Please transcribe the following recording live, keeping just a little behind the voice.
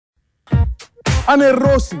Anne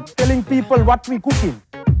Rossi, telling people what we cooking.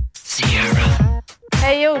 Sierra.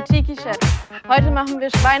 Hey yo, Tiki-Chef. Heute machen wir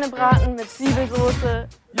Schweinebraten mit Zwiebelsoße.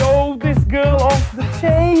 Yo, this girl off the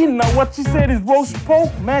chain. Now what she said is roast pork,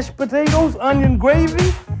 mashed potatoes, onion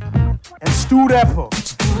gravy, and stewed apple.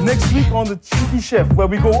 Next week on the Cheeky Chef, where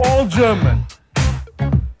we go all German.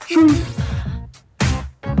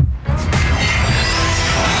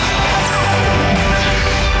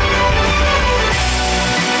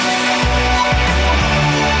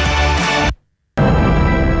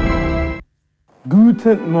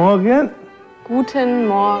 Guten Morgen. Guten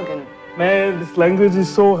Morgen. Man, this language is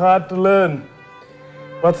so hard to learn.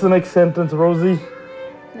 What's the next sentence, Rosie?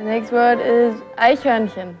 The next word is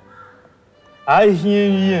Eichhörnchen.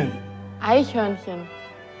 Eichhörnchen. Eichhörnchen.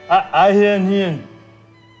 Eichhörnchen.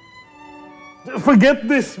 Forget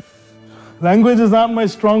this. Language is not my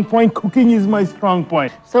strong point. Cooking is my strong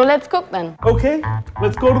point. So let's cook then. Okay,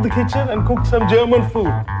 let's go to the kitchen and cook some German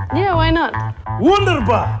food. Yeah, why not?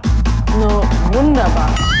 Wunderbar. No, wunderbar.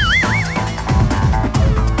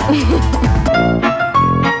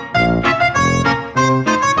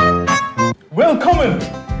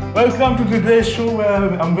 Welcome to today's show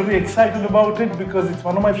where I'm very excited about it because it's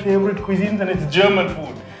one of my favorite cuisines and it's German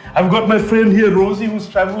food. I've got my friend here, Rosie, who's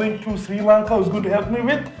traveling to Sri Lanka, who's going to help me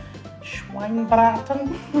with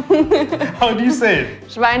Schweinebraten. How do you say it?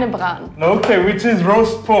 Schweinebraten. Okay, which is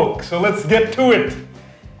roast pork. So let's get to it.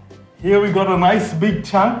 Here we got a nice big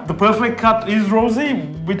chunk. The perfect cut is, Rosie.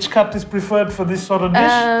 Which cut is preferred for this sort of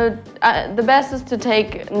dish? The best is to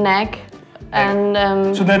take neck. And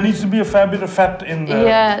so there needs to be a fair bit of fat in there.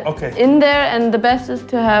 Yeah, okay. In there, and the best is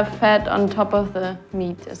to have fat on top of the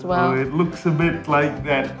meat as well. Oh, it looks a bit like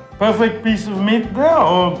that. Perfect piece of meat there,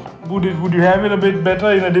 or would you have it a bit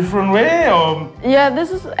better in a different way, or? Yeah, this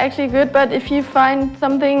is actually good, but if you find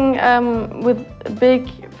something with big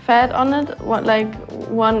fat on it, like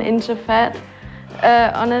 1 inch of fat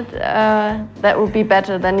on it, that would be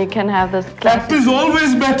better. Then you can have this classic. Fat is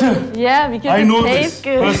always better. Yeah, because I know it tastes this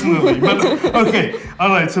good. personally. But okay, all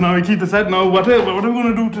right. So now we keep this at. Now what are we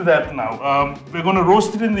going to do to that now? We're going to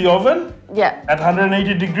roast it in the oven. Yeah. At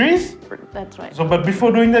 180 degrees. That's right. So, but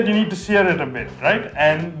before doing that, you need to sear it a bit, right?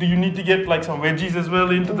 And do you need to get like some veggies as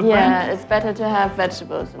well into the pan? Yeah, it's better to have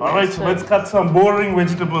vegetables. All right. So let's cut some boring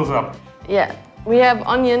vegetables up. Yeah, we have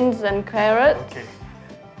onions and carrots. Okay.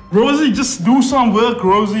 Rosie, just do some work,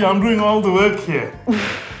 Rosie. I'm doing all the work here.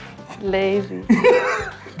 Lazy.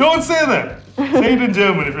 Don't say that. Say it in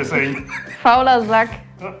German if you're saying. Fauler Sack.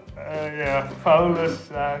 Yeah, fauler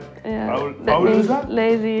Sack. Yeah, that means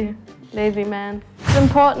lazy man. It's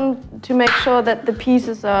important to make sure that the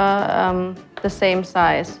pieces are the same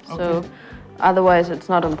size. Okay. So otherwise it's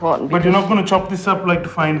not important. But you're not going to chop this up like to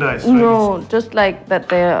fine dice, right? No, just like that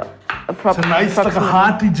they're it's a nice, like a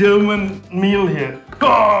hearty German meal here.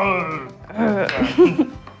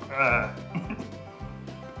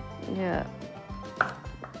 Yeah.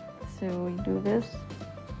 So we do this.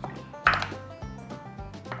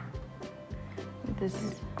 This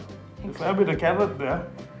is a fair bit of carrot there.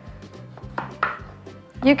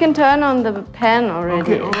 You can turn on the pan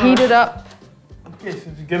already. Okay, heat it up. Okay, so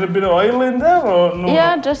you get a bit of oil in there or no?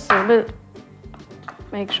 Yeah, just a bit.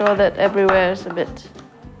 Make sure that everywhere is a bit.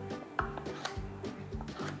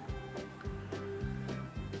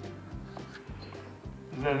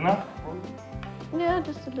 Is that enough? Yeah,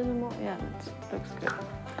 just a little more. Yeah, that looks good.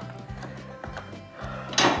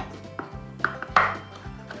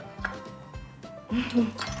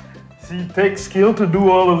 See, it takes skill to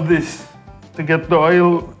do all of this, to get the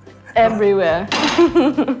oil everywhere.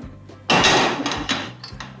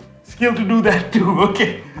 Skill to do that too,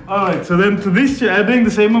 okay. All right, so then to this you're adding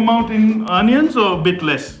the same amount in onions or a bit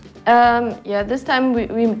less? Yeah, this time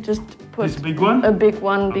we just put this big one? A big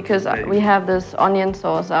one because we have this onion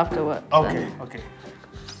sauce afterwards. Okay, okay.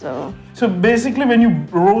 So basically when you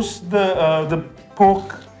roast the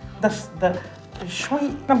pork, that's the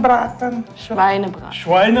Schweinebraten.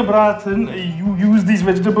 You use these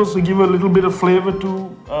vegetables to give a little bit of flavor to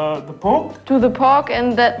the pork? To the pork,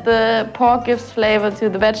 and that the pork gives flavor to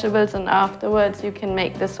the vegetables, and afterwards you can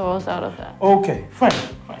make the sauce out of that. Okay, fine.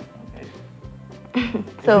 Okay.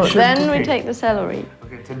 So then we take the celery.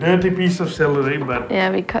 Okay, it's a dirty piece of celery, but... Yeah,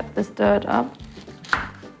 we cut this dirt up.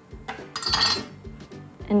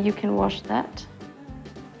 And you can wash that.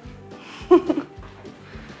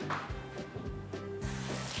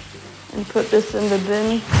 And put this in the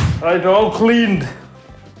bin. Right, all cleaned.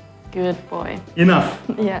 Good boy. Enough.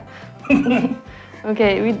 Yeah.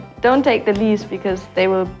 Okay, we don't take the leaves because they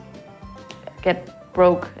will get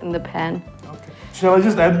broke in the pan. Okay. Shall I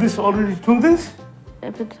just add this already to this?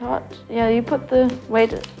 If it's hot, yeah, you put the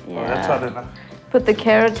weight. Yeah. Oh, that's hot enough. Put the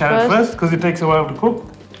carrots Carrot first. first, because it takes a while to cook.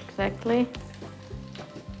 Exactly.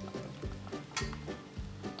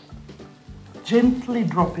 Gently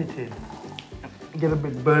drop it in. Get a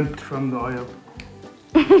bit burnt from the oil.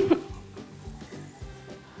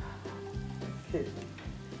 Okay.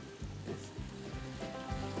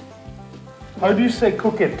 How do you say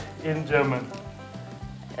cook it in German?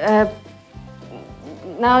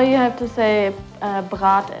 Now you have to say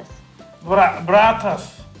brat es.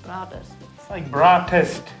 Bratas. Brat es. It's like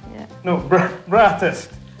bratest. Yeah. No, bratest.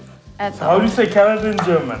 That's So how do you say carrot in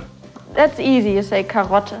German? That's easy. You say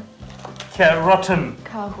Karotte. Carotten.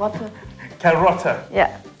 Karotte. Carota.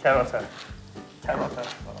 Yeah, Carota. Carota.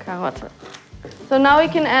 Karotte. So now we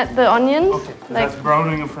can add the onions. Okay, so that's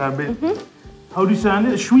browning a fair bit. How do you say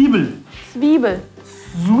onion? Zwiebel. Zwiebel.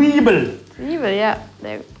 Zwiebel. Zwiebel, yeah.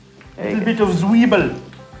 There. A Very little good. bit of Zwiebel.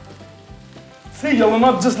 See, you're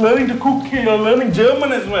not just learning to cook here, you're learning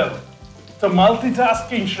German as well. It's a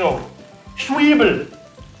multitasking show. Zwiebel.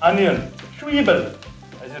 Onion. Zwiebel.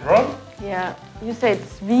 Is it wrong? Yeah, you say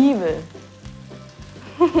Zwiebel.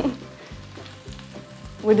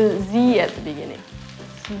 With a Z at the beginning.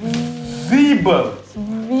 Zwiebel.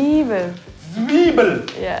 Zwiebel.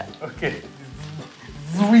 Zwiebel. Yeah, Okay.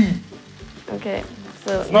 Zwie. okay.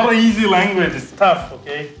 So It's not an easy language, it's tough,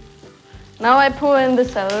 okay? now I pour in the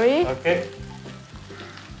celery. Okay.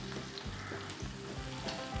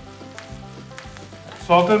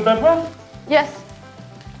 Salt and pepper? Yes.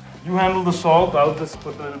 You handle the salt, I'll just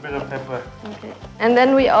put a little bit of pepper. Okay. And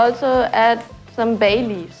then we also add some bay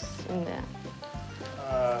leaves in there.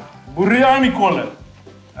 Biryani kola.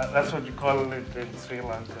 That's what you call it in Sri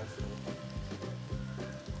Lanka.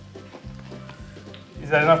 Is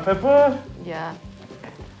that enough pepper? Yeah.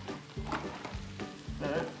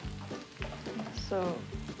 So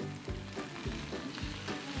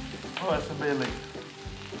Oh, that's a bay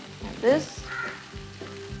leaf. like this.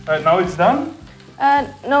 Alright, now it's done?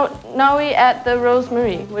 No, now we add the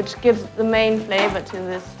rosemary, which gives the main flavor to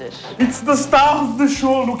this dish. It's the star of the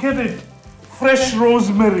show, look at it. Fresh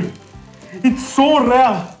rosemary. It's so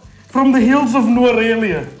rare. From the hills of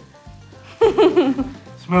Norelia.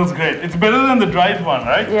 Smells great. It's better than the dried one,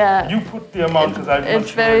 right? Yeah. You put the amount because I'm not It's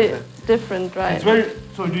sure. very is it? different, right? It's very,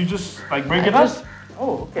 so do you just like break I it up? just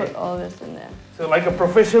Oh, okay. put all this in there. So like a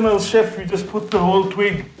professional chef, you just put the whole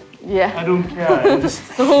twig. I Yeah, don't care. I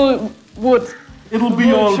just, the whole wood. it'll be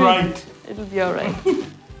whole all tree. right. It'll be all right.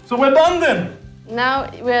 So we're done then. Now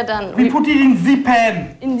we're done. We put it in the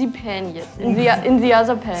pan. in the pan, yes. In the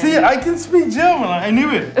other pan. See, I can speak German. I knew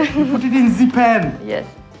it. You put it in the pan. Yes.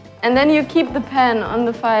 And then you keep the pan on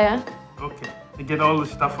the fire. Okay. To get all the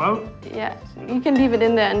stuff out. Yeah. You can leave it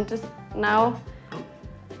in there and just now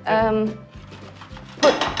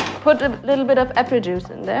put a little bit of apple juice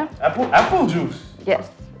in there. Apple juice. Yes.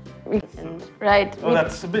 And, right. Oh,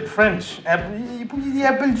 that's a bit French. You put the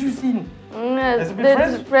apple juice in. That's a bit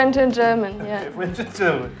French? French and German, yeah. Okay, French and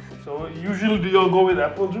German. So usually do you all go with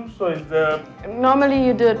apple juice or is the... Normally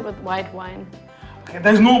you do it with white wine. Okay,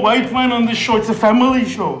 there's no white wine on this show. It's a family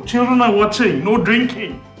show. Children are watching. No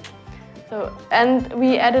drinking. So, and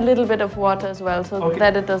we add a little bit of water as well so Okay.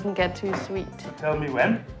 that it doesn't get too sweet. So tell me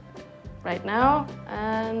when. Right now,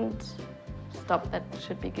 and stop, that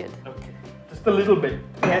should be good. Okay. Just a little bit.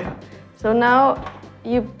 Yeah. So now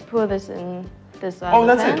you pour this in this other Oh,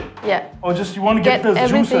 that's pan. it? Yeah. Or just you want to get those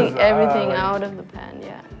everything, juices. everything right. out of the pan,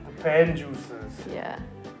 yeah. The pan juices. Yeah.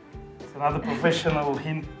 It's another professional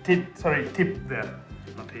tip there.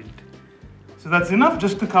 Not hint. So that's enough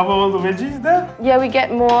just to cover all the veggies there? Yeah, we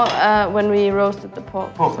get more when we roasted the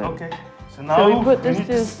pork. Pork, so okay. So now we put this need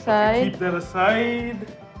to the side. Keep that aside.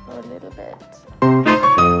 for a little bit.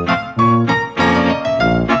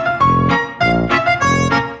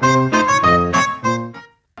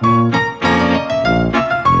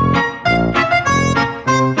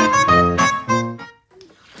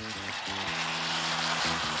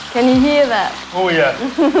 Can you hear that? Oh yeah.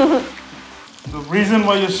 The reason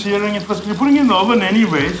why you're searing it first, you're putting it in the oven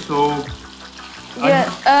anyway, so... Yeah,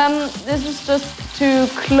 this is just to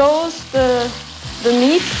close the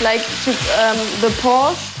meat, like to the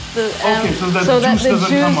pores, Okay, so that so that juice the doesn't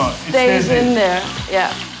juice come out. It stays stays in. in there.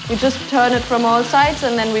 Yeah, we just turn it from all sides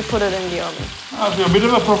and then we put it in the oven. Ah, so you're a bit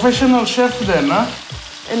of a professional chef then, huh?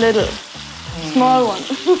 A little, small one,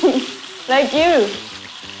 like you.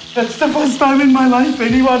 That's the first time in my life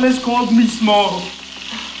anyone has called me small.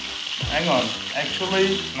 Hang on,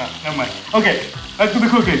 actually, no, never mind. Okay, back to the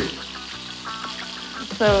cooking.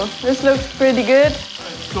 So this looks pretty good.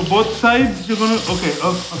 So both sides you're gonna, okay,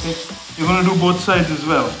 you're gonna do both sides as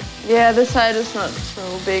well. Yeah, this side is not so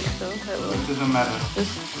big, so that will It doesn't matter.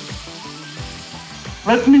 just...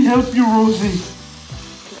 Let me help you, Rosie.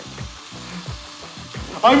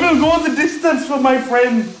 I will go the distance for my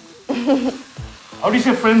friends. How do you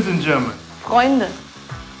say friends in German? Freunde.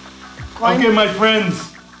 Okay, my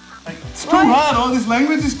friends. It's too hard. All this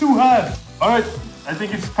language is too hard. All right, I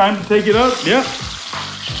think it's time to take it out. Yeah.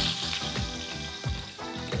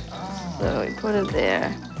 So we put it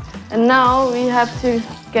there. And now we have to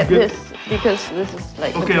get this because this is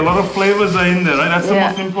like... Okay, a lot of flavors are in there, right? That's the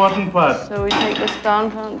most important part. So we take the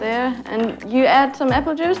spoon from there and you add some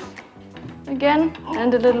apple juice again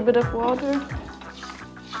and a little bit of water.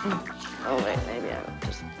 Oh wait, maybe I will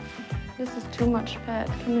just... This is too much fat.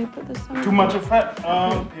 Can we put this somewhere? Too much of fat?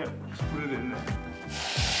 Yeah, just put it in there.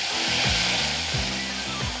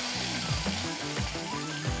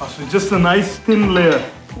 Oh, so just a nice thin layer.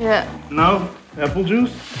 Yeah. Now, apple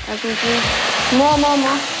juice? Apple juice. More.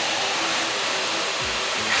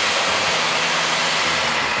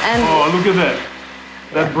 And oh, look at that.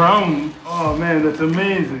 That brown. Oh man, that's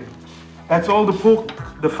amazing. That's all the pork,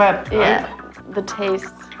 the fat, right? Yeah, the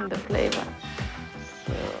taste and the flavor.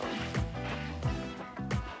 So,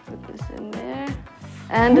 put this in there.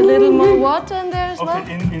 And a little more water in there as well.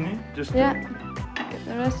 Okay, in it? Just get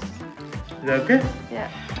the rest. Is that okay? Yeah,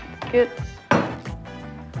 good.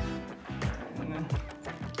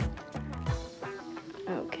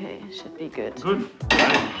 Okay, should be good. Good.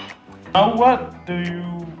 Now what do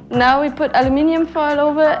you... Now we put aluminium foil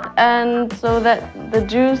over it, and so that the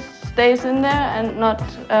juice stays in there and not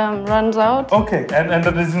runs out. Okay, and that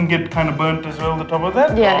doesn't get kind of burnt as well, the top of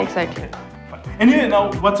that? Yeah, exactly. Okay. Anyway,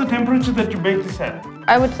 now what's the temperature that you bake this at?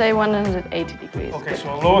 I would say 180 degrees. Okay,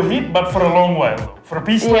 so low heat, but for a long while though. For a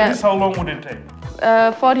piece like this, how long would it take?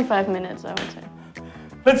 45 minutes, I would say.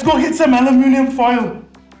 Let's go get some aluminium foil.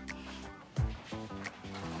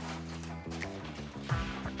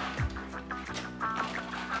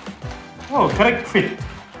 Oh, correct fit.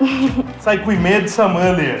 It's like we made some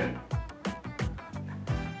earlier.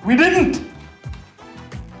 We didn't.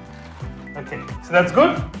 Okay, so that's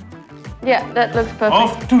good? Yeah, that looks perfect.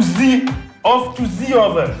 Off to the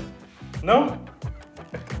oven. No?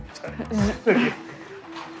 Okay.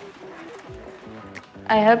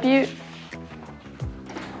 I help you.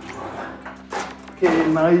 Okay,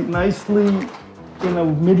 nicely in the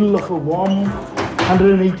middle of a warm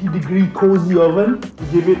 180 degree cozy oven.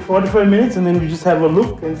 You give it 45 minutes and then you just have a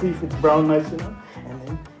look and see if it's brown nice enough. And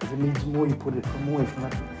then if it needs more, you put it for more, if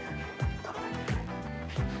not.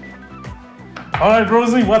 All right,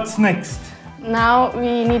 Rosie, what's next? Now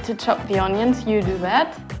we need to chop the onions. You do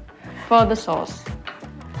that for the sauce.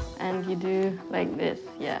 And you do like this,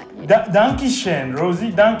 yeah. Danke schön,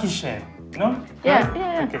 Rosie, danke schön. No?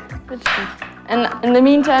 Yeah. Okay. Good. And in the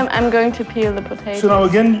meantime, I'm going to peel the potatoes. So now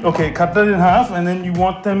again, okay, cut that in half and then you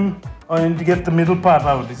want them to get the middle part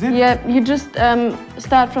out, is it? Yeah, you just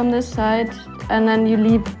start from this side and then you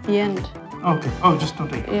leave the end. Okay, oh, just don't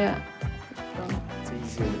take it. Yeah. It's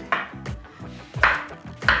easy.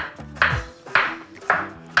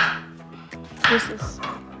 This is...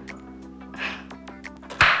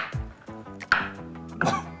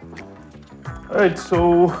 Alright,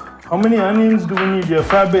 so how many onions do we need here? A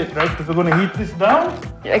fair bit, right? Because we're going to heat this down.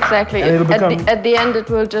 Exactly. And it'll become... at the end, it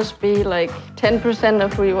will just be like 10%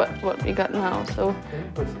 of what we got now. So,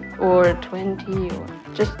 10%. or 20, or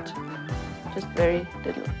just very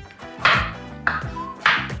little.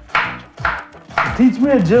 Teach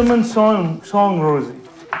me a German song, Rosie.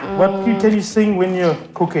 What can you sing when you're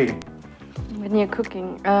cooking? When you're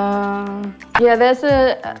cooking, yeah, there's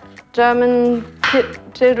a German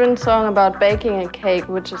children's song about baking a cake,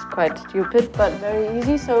 which is quite stupid but very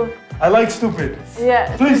easy. So I like stupid.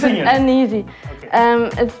 yeah, please sing it. And easy. Okay.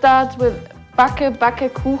 It starts with backe,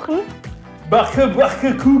 backe Kuchen. Backe,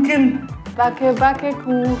 backe Kuchen. Backe, backe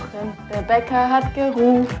Kuchen. Der Bäcker hat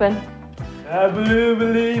gerufen.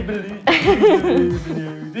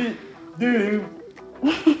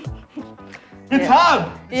 It's hard.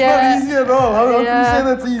 It's not easy at all. How can you say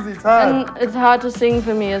that's easy? It's hard. And it's hard to sing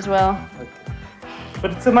for me as well. Okay.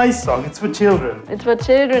 But it's a nice song. It's for children. It's for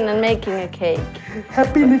children and making a cake.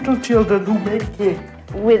 Happy little children who make cake.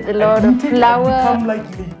 With a lot of flour. And become like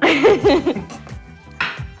me.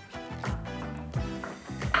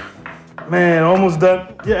 Man, almost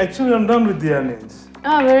done. Yeah, actually I'm done with the onions.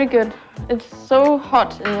 Oh, very good. It's so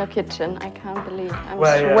hot in your kitchen. I can't believe. I'm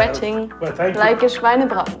sweating like a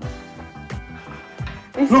Schweinebraten.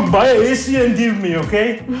 Look, buy an AC and give me,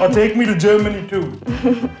 okay? Or take me to Germany too.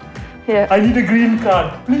 Yeah. I need a green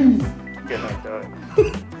card, please. Okay,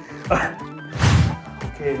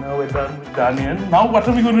 okay, now we're done with the onion. Now what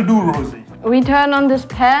are we going to do, Rosie? We turn on this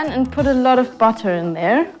pan and put a lot of butter in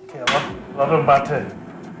there. Okay, a lot of butter.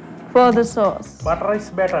 For the sauce. Butter is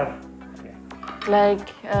better. Okay. Like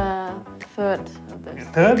third of this.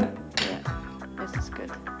 A third? Yeah, this is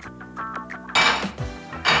good.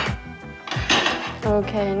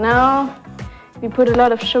 Okay, now we put a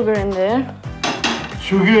lot of sugar in there.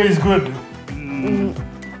 Sugar is good.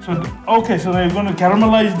 So, okay, so you're going to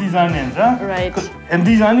caramelize these onions, huh? Right. And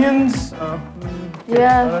these onions?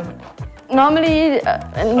 Yeah. Normally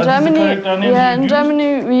in Germany, in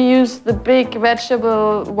Germany we use the big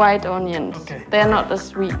vegetable white onions. Okay. They're not as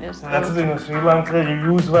sweet as So that's the thing with Sri Lanka,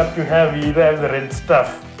 you use what you have, you either have the red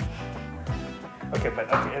stuff. Okay, but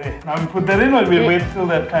okay, anyway, now we put that in or we wait till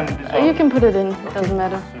that kind of dissolves? You can put it in, it doesn't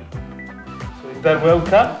matter. So is that well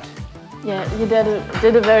cut? Yeah, you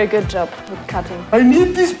did a very good job with cutting. I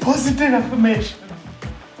need this positive affirmation.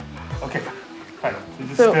 Okay, fine. So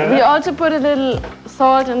just So stir we that. also put a little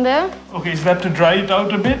salt in there. Okay, is that to dry it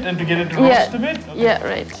out a bit and to get it to roast a bit? Okay. Yeah,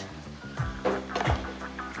 right.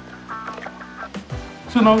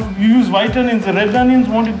 So now you use white onions and red onions,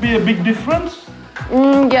 won't it be a big difference?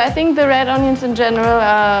 Yeah, I think the red onions in general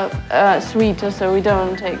are sweeter, so we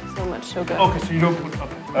don't take so much sugar. Okay, so you don't put,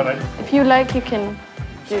 okay, all right. If you like, you can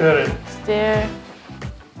Stir it. Stir.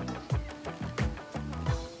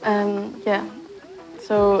 Yeah.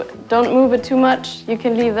 So don't move it too much. You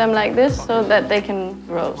can leave them like this so that they can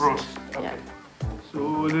roast. Roast, okay. Yeah. So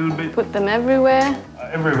a little bit Put them everywhere.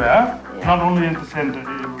 everywhere, Yeah. not only in the center,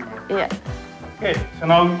 everywhere. Yeah. Okay, so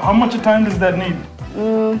now how much time does that need?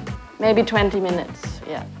 Maybe 20 minutes.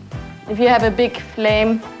 Yeah. If you have a big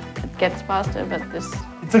flame, it gets faster, but this...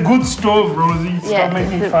 It's a good stove, Rosie. Stop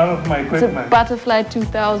making fun of my It's a equipment. Butterfly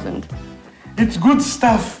 2000. It's good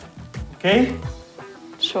stuff, okay?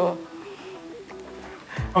 Sure.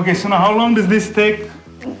 Okay, so now how long does this take?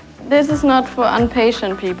 This is not for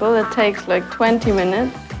impatient people. It takes like 20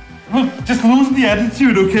 minutes. Look, just lose the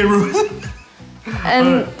attitude, okay, Rosie?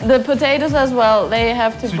 And the potatoes as well, they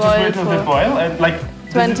have to So boil just wait till for they boil and like...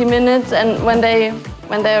 20 minutes, and when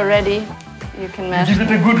they're ready, you can mash Give it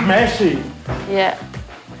them. a good mashing. Yeah.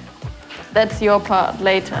 That's your part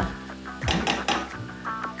later.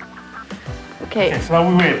 Okay, Okay, so now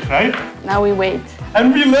we wait, right? now we wait.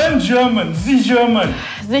 And we learn German, Sie German.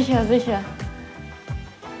 Sicher, sicher.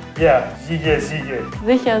 Yeah, sicher, sicher.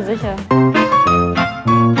 Sicher, sicher.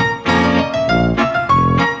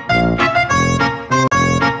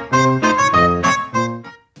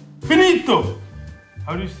 Finito.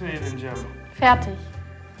 How do you say it in German? Fertig.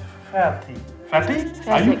 Fertig. Fertig?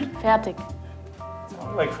 Are you? Fertig. Fertig.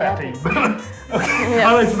 Sound like fatty. Okay, Yeah.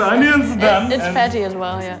 all right, so the onions are done. It's and, fatty as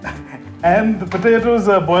well, yeah. and the potatoes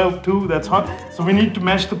are boiled too, that's hot. So we need to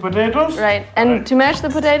mash the potatoes. Right, and to mash the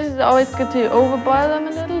potatoes, it's always good to overboil them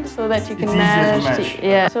a little so that you can It's easier to mash. mash.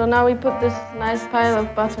 Yeah. So now we put this nice pile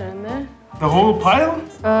of butter in there. The whole pile?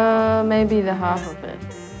 Maybe the half of it.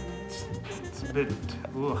 It's a bit,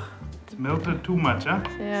 ugh, it's melted too much, huh?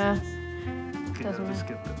 Yeah. Okay, Doesn't I'll just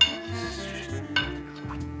get the...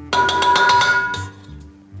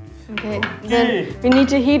 Okay. Then we need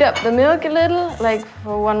to heat up the milk a little, like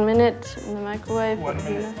for 1 minute in the microwave. 1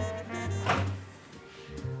 minute.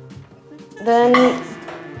 Then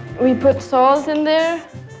we put salt in there.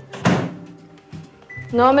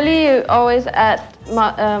 Normally you always add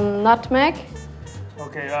nutmeg,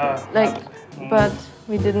 Okay, but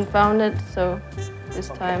we didn't found it, so this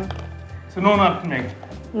time so no nutmeg.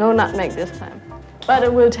 no nutmeg this time. But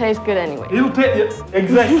it will taste good anyway. It'll take, yeah,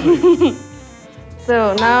 exactly.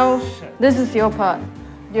 So now this is your part.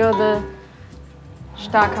 You're the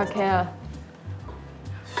starker Kerl.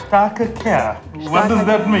 Starker Kerl. What does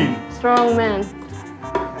that mean? Strong man.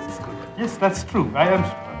 That's good. Yes, that's true. I am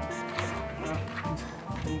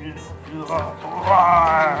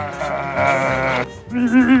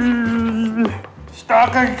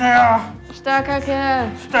Starker Kerl. Starker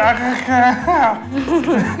Kerl. Starker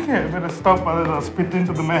Kerl. Okay, I better stop otherwise I'll spit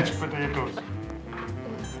into the mashed potatoes.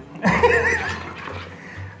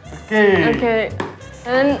 Okay. Okay.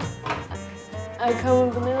 And I come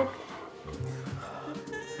with the milk.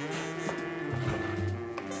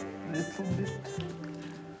 Little bit.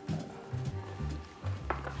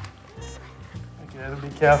 Okay, I'll be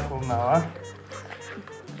careful now, huh?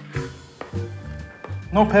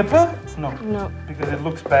 No pepper? No. No. Because it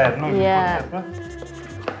looks bad. No, you Yeah. put pepper.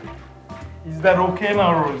 Is that okay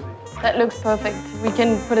now, Rosie? That looks perfect. We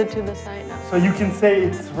can put it to the side now. So you can say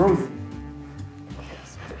it's Rosie.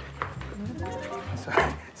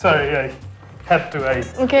 Sorry, I had to.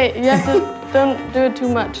 Okay, you have to don't do it too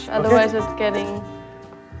much, otherwise it's getting.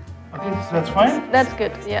 Okay, so that's fine. That's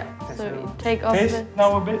good. Yeah. Okay, So so you take off Taste the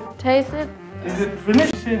now a bit. taste it. Is it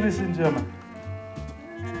finished? Say this in German.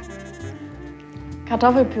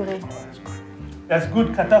 Kartoffelpüree. Oh, that's good. That's good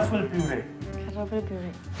Kartoffelpüree.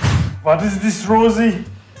 Kartoffelpüree. What is this, Rosie?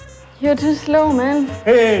 You're too slow, man.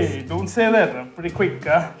 Hey, don't say that. I'm pretty quick,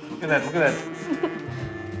 huh? Look at that, look at that.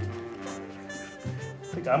 I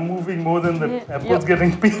think I'm moving more than the apple's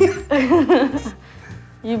getting peeled.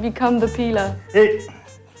 You become the peeler. Hey,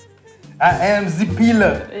 I am the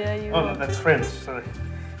peeler. Yeah, you Oh, are. no, that's French, sorry.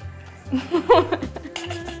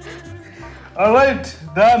 All right,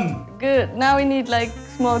 done. Good. Now we need like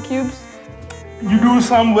small cubes. You do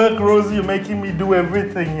some work, Rosie. You're making me do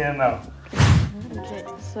everything here now. Okay,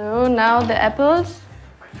 so now the apples.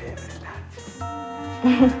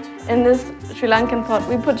 In this Sri Lankan pot,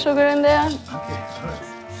 we put sugar in there. Okay, sorry.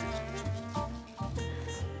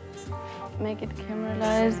 Make it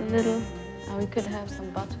caramelize a little. Oh, we could have some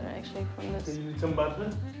butter actually from So this. you need some butter?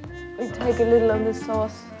 We take a little of the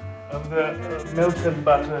sauce. Of the melted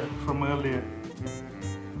butter from earlier.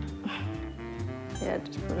 Yeah,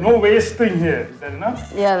 just put it. No wasting here. Is that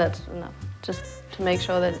enough? Yeah, that's enough. Just to make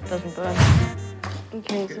sure that it doesn't burn.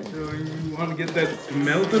 Okay, so So you want to get that to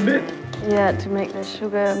melt a bit? yeah, to make the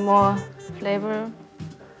sugar more flavor,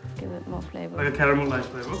 give it more flavor. Like a caramelized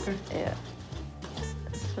flavor, okay. Yeah.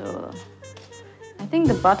 So I think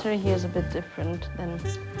the butter here is a bit different than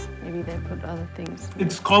maybe they put other things.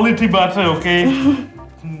 It's quality butter, okay?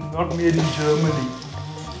 Not made in Germany.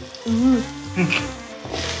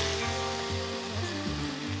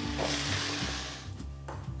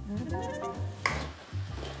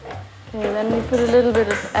 Okay, then we put a little bit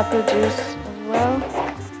of apple juice as well.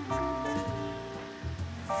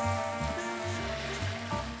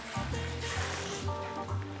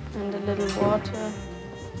 And a little water.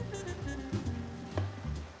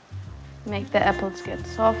 Make the apples get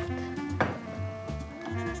soft.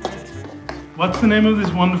 What's the name of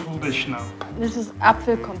this wonderful dish now? This is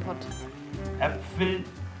Apfelkompott.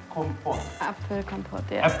 Apfelkompott.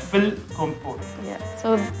 Apfelkompott, yeah. Apfelkompott. Yeah.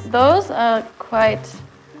 So those are quite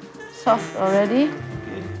soft already.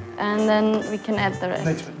 Okay. And then we can add the rest.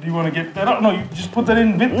 Next, do you want to get that out? No, you just put that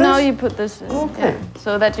in with this? No, you put this in. Okay. Yeah.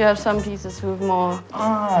 So that you have some pieces with more.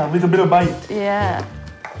 Ah, with a bit of bite. Yeah.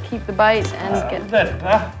 Keep the bite and get.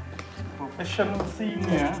 That, professional scene,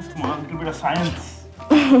 yeah. Small little bit of science.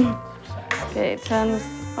 Okay, turn this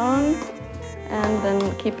on and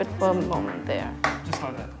then keep it for a moment there. Just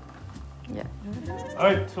like that. Yeah. All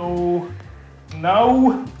right, so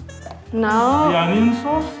now the Now, onion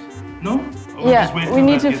sauce? No? Or just wait yeah, till we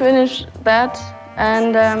need that to gets- finish that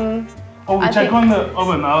and Oh, we I check think- on the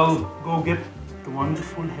oven. I'll go get the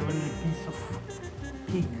wonderful heavenly piece of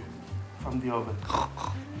pig from the oven.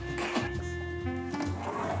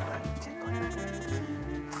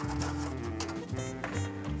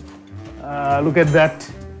 Look at that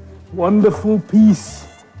wonderful piece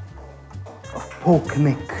of pork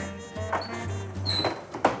neck.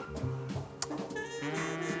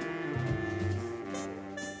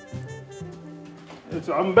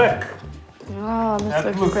 So I'm back. oh, this That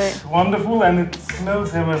looks looks great. wonderful and it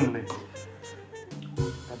smells heavenly.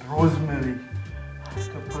 That rosemary,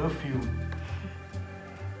 the perfume.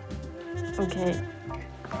 Okay,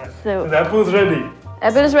 So so the apple's ready.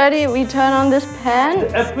 apple is ready. We turn on this pan.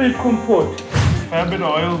 The apple compote. Fair bit of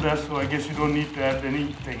oil there, so I guess you don't need to add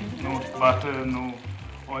anything. No butter, no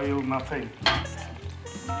oil, nothing.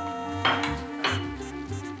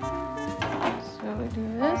 So we do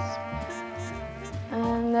this,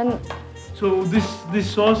 and then So this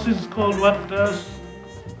sauce is called what,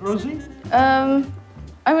 Rosie?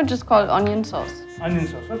 I would just call it onion sauce. Onion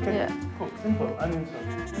sauce. Okay. Yeah. Cool. Simple. Onion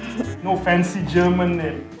sauce. No fancy German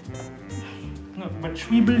name. No, but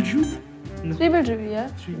Zwiebeljuice? No. Zwiebeljuice, yeah.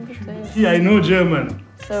 You could say it. Yeah, I know German.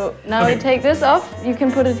 So now Okay. we take this off. You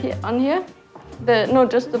can put it here on here. No,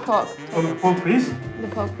 just the pork. Oh, the pork piece. The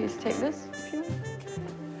pork piece. Take this. If you want.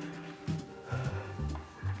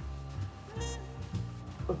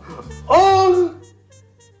 Oh!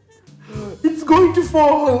 It's going to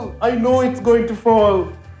fall. I know it's going to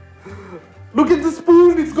fall. Look at the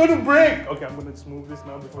spoon. It's going to break. Okay, I'm going to smooth this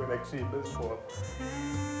now before it actually does fall.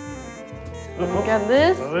 Look at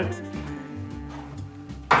this. Alright.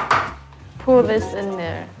 Pour this in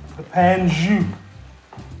there. The pan jus.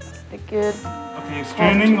 The good. Okay, you're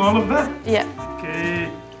straining all of that? Yeah.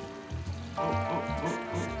 Okay. Oh.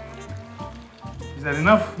 Is that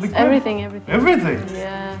enough liquid? Everything. Everything?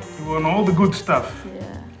 Yeah. You want all the good stuff.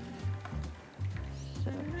 Yeah.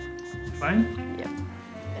 So, Fine? yep.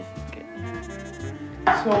 It's good.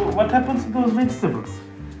 So what happens to those vegetables?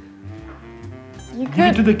 You Give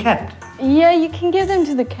it to could. the cat. Yeah, you can give them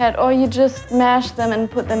to the cat, or you just mash them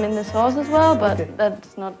and put them in the sauce as well. But Okay.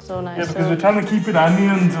 that's not so nice. Yeah, because so, we're trying to keep it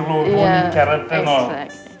onions alone, yeah, only carrot and all.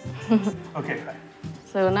 exactly. Okay, fine.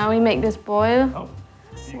 So now we make this boil Oh,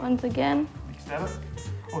 once again. mix that up.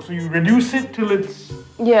 Oh, so you reduce it till it's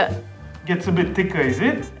Yeah, gets a bit thicker, is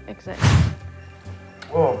it? exactly.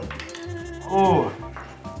 Oh. Oh.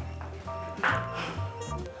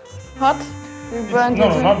 Hot? We burnt No,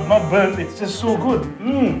 it. not burnt. It's just so good.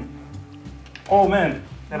 Mmm. Oh man,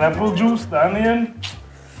 that apple juice, the onion,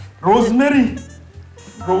 rosemary,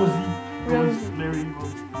 rosemary.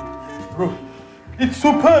 It's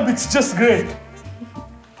superb. It's just great.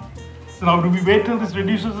 So now, do we wait till this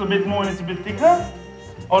reduces a bit more and it's a bit thicker?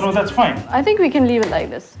 Oh no, that's fine. I think we can leave it like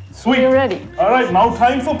this. Sweet. We're ready. All right, now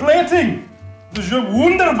time for plating. Das ist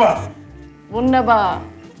wunderbar. Wunderbar.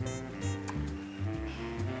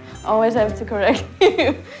 Always have to correct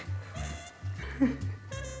you.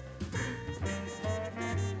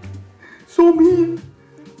 So mean.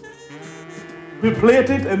 We'll plate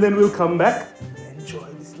it and then we'll come back. Enjoy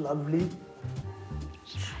this lovely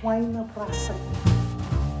Schweinebraten.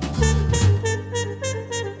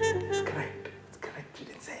 It's correct. It's correct. You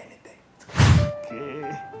didn't say anything. It's correct.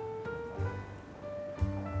 Okay.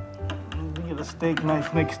 We'll get a steak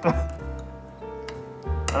knife next time.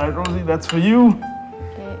 All right, Rosie, that's for you.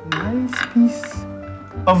 Okay. Nice piece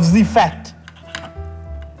of the fat.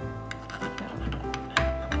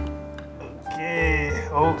 Okay.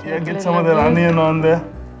 Oh, yeah, get some of that onion on there.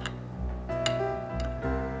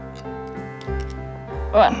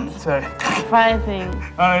 What? Sorry. Fry thing.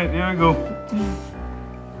 All right, here we go.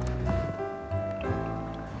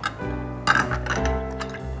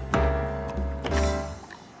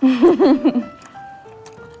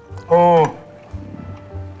 Oh.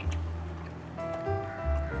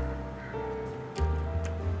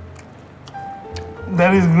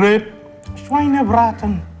 That is great.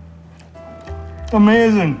 Schweinebraten.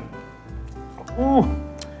 Amazing. Oh.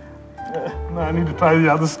 Now I need to try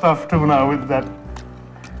the other stuff too now with that.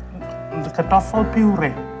 The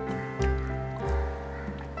Kartoffelpüree.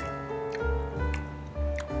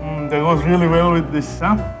 That goes really well with this,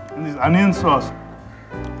 huh? And this onion sauce.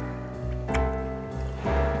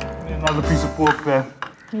 Another piece of pork there.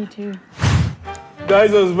 Me too.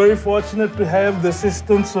 Guys, I was very fortunate to have the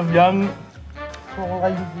assistance of young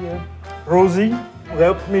Fräulein here, Rosie, who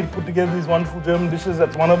helped me put together these wonderful German dishes.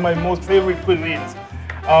 That's one of my most favorite cuisines.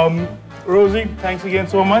 Rosie, thanks again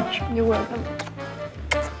so much. You're welcome.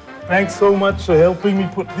 Thanks so much for helping me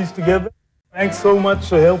put these together. Thanks so much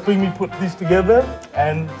for helping me put these together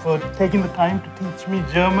and for taking the time to teach me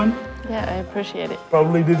German. Yeah, I appreciate it.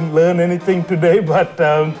 Probably didn't learn anything today, but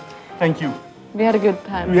thank you. We had a good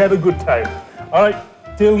time. We had a good time. All right,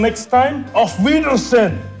 till next time, auf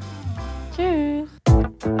Wiedersehen.